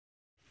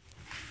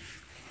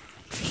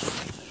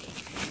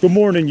Good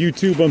morning,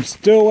 YouTube. I'm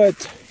still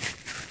at,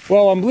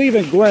 well, I'm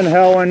leaving Glen,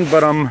 Helen,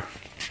 but I'm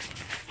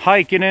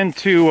hiking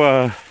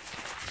into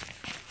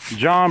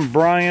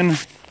Bryan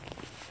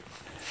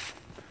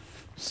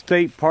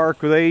State Park.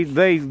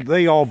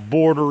 They all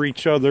border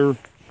each other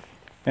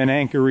and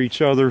anchor each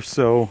other,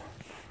 so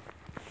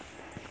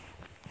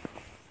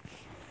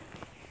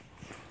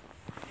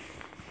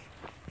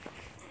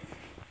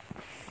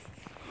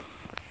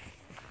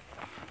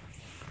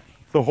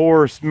the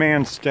Horace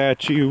Mann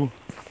statue.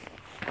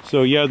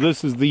 So yeah,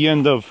 this is the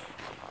end of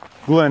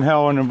Glen,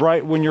 Helen, and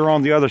right when you're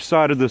on the other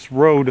side of this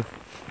road,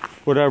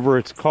 whatever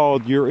it's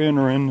called, you're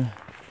entering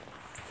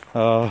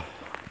you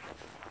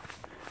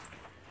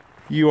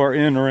are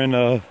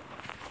entering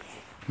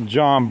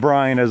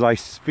Bryan as I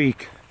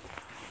speak,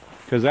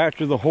 because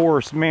after the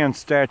Horace Mann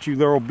statue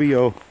there will be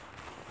a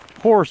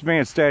Horace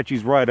Mann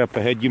statue's right up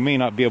ahead. You may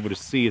not be able to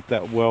see it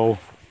that well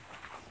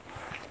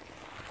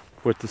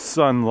with the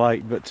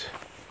sunlight, but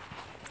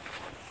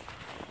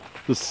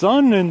the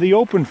sun in the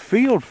open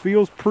field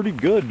feels pretty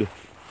good.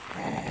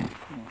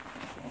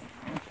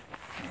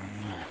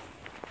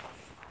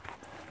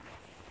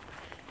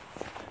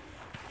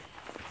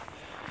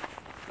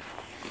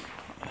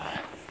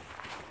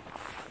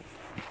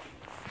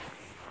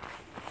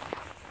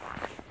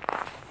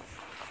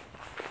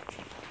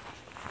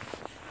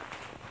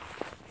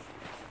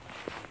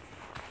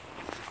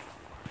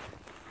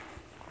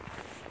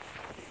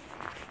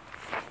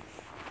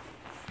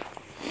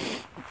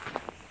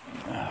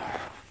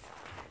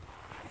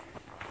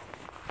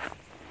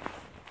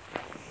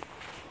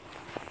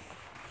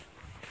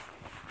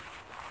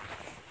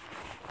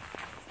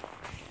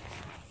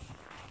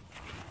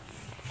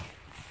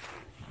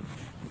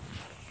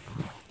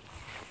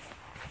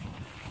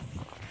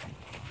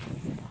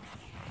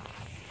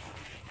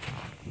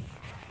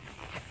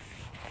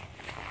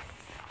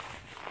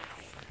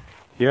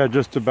 Yeah,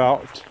 just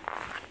about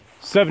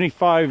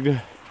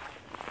 75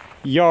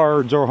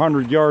 yards or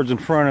 100 yards in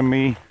front of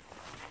me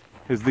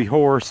is the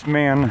Horace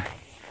Mann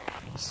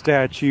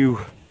statue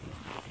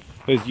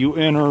as you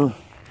enter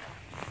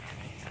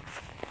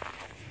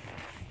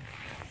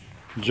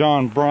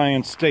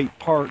Bryan State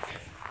Park.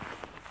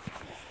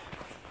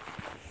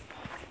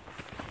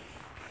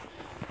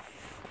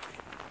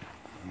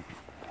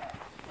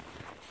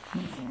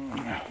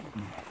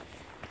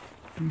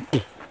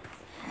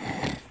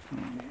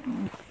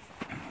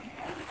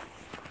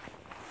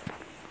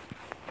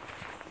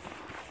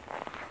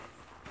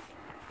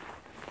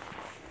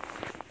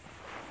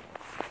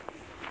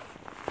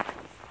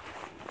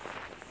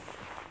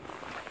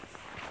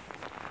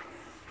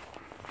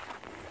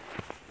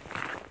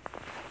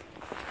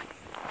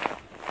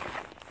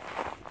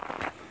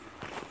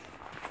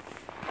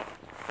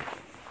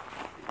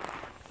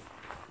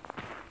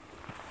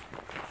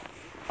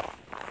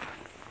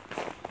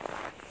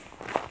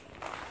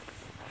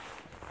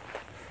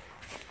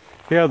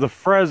 Yeah, the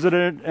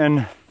president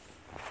and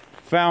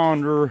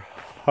founder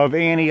of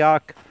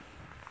Antioch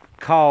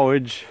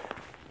College.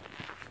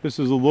 This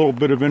is a little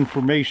bit of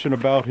information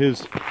about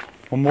his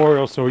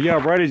memorial. So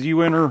yeah, right as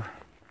you enter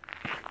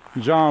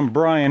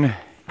Bryan,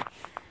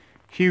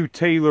 Hugh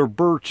Taylor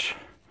Birch,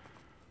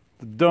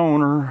 the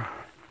donor,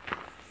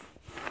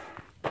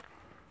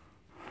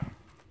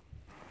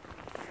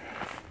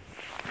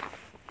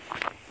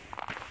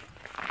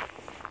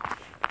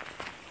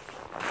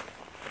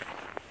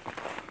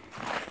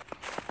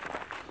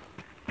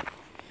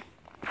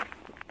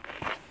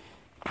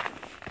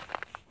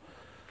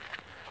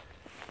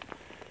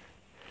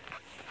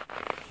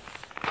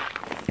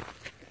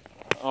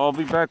 I'll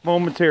be back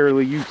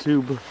momentarily,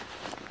 YouTube.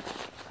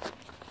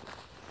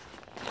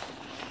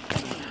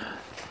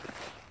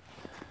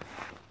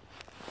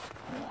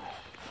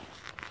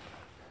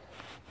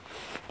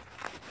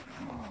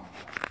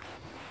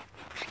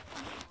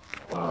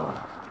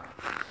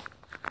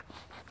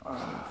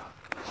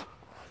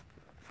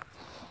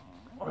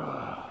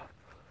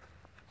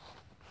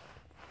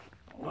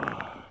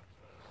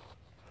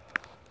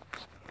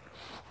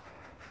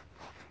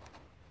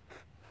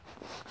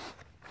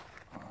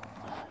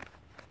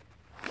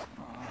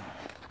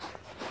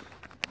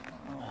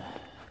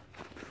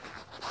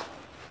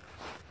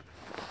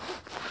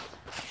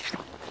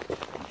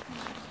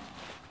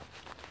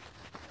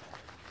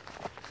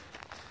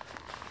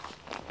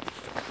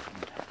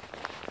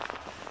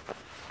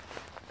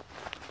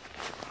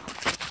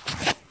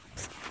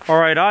 All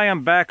right, I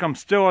am back. I'm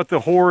still at the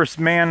Horace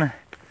Mann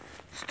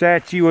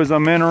statue as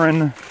I'm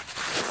entering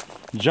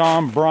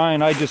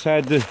Bryan. I just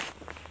had to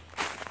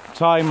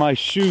tie my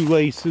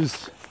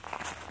shoelaces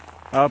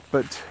up,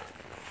 but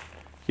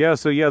yeah,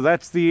 so yeah,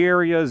 that's the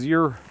area as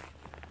you're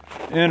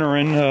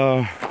entering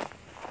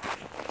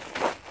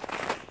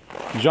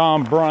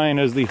Bryan,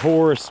 as the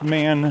Horace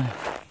Mann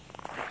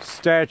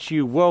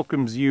statue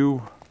welcomes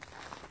you.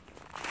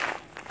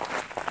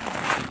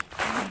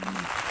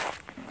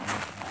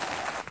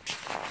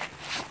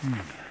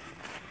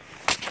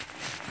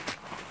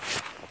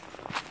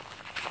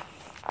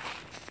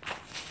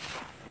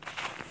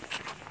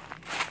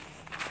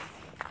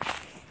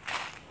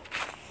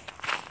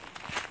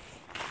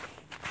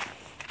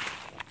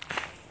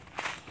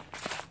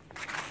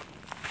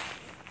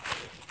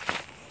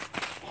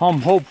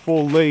 I'm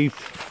hopeful they've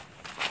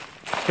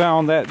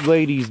found that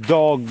lady's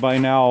dog by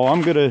now.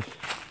 I'm gonna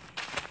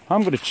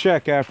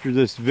check after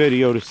this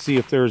video to see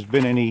if there's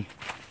been any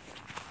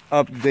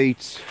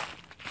updates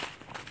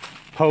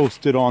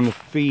posted on the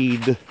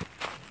feed.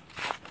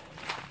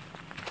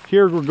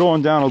 Here we're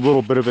going down a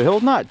little bit of a hill,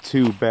 not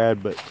too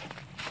bad, but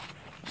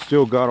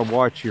still gotta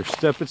watch your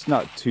step. It's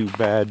not too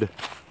bad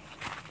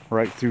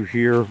right through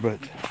here, but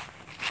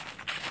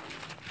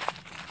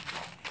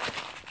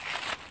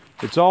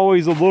it's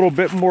always a little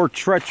bit more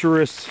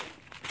treacherous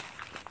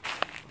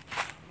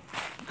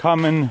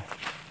coming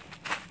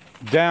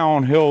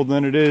downhill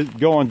than it is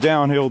going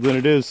downhill than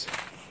it is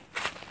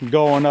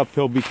going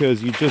uphill,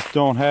 because you just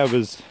don't have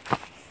as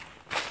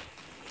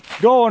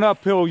going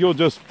uphill, you'll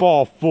just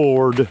fall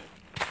forward,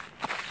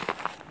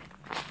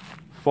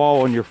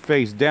 fall on your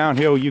face.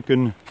 Downhill you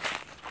can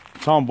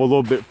tumble a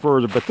little bit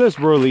further, but this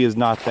really is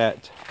not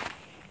that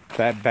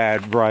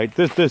bad, right?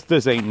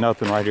 This ain't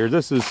nothing right here.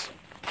 This is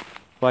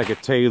like a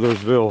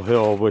Taylorsville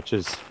hill, which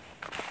is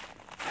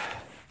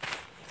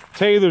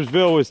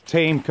Taylorsville is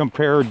tame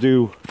compared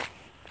to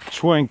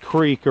Twin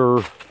Creek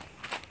or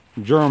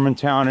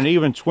Germantown, and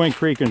even Twin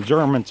Creek and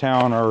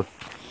Germantown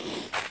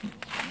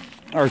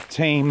are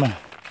tame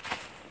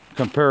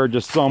compared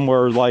to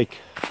somewhere like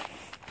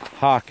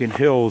Hockin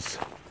Hills.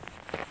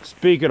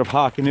 Speaking of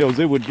Hockin Hills,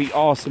 it would be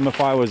awesome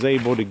if I was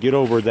able to get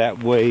over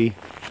that way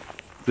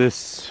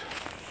this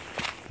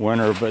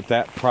winter, but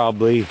that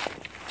probably,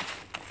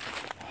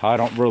 I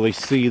don't really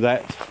see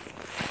that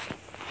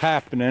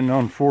happening,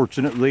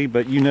 unfortunately,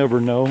 but you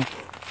never know.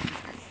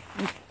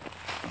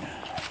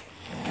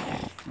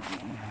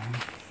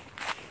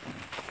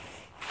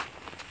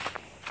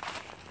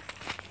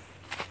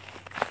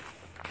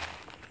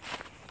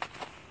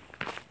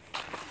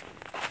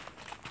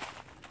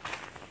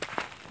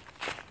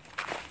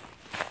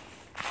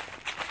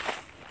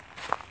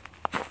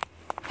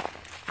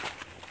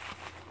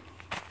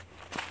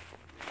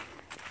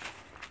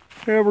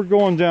 Yeah, we're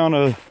going down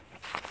a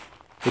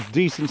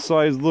decent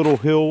sized little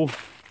hill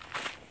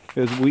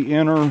as we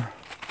enter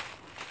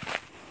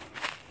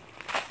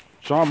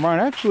John Bryan.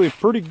 Actually a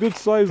pretty good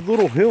sized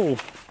little hill.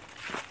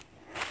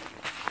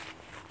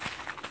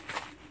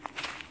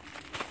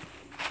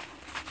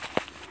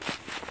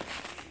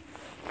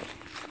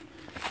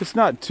 It's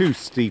not too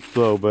steep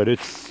though, but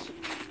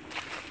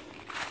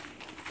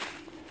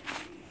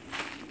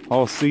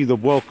I'll see the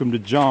welcome to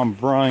John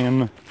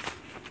Bryan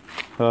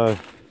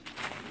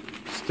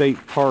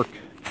State Park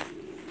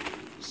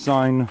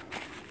sign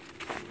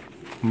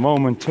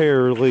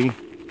momentarily,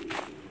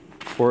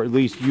 or at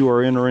least you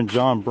are entering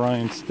John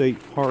Bryan State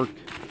Park,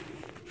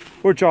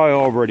 which I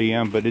already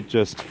am, but it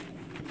just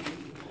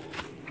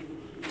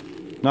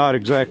not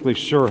exactly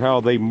sure how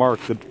they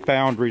mark the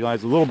boundary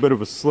lines. A little bit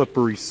of a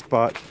slippery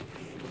spot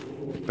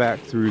back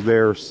through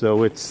there,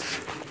 so it's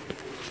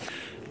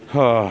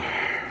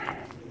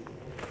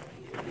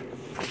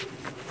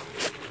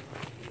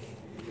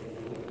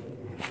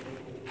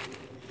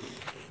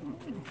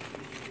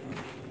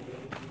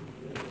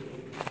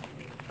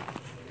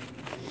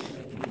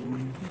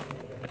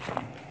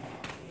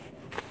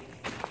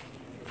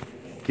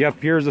yep,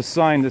 here's a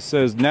sign that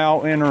says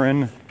now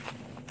entering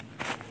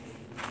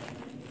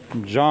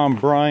John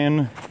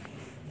Bryan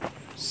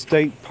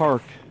State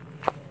Park.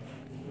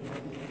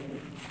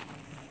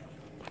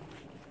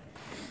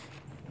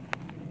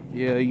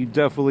 Yeah, you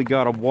definitely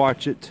got to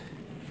watch it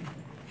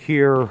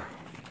here.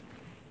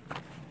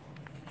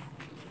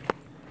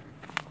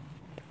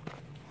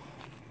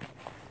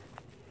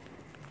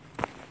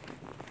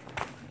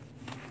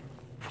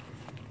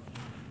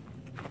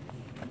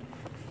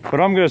 But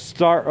I'm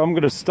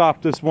gonna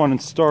stop this one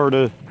and start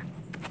a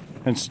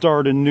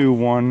new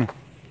one.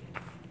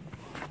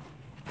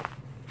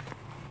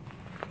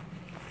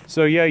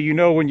 So yeah, you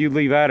know, when you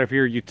leave out of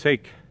here, you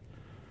take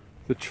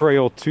the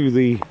trail to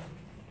the,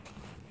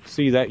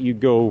 see that you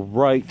go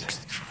right.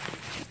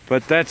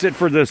 But that's it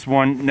for this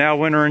one.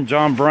 Now entering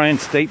John Bryan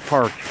State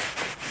Park.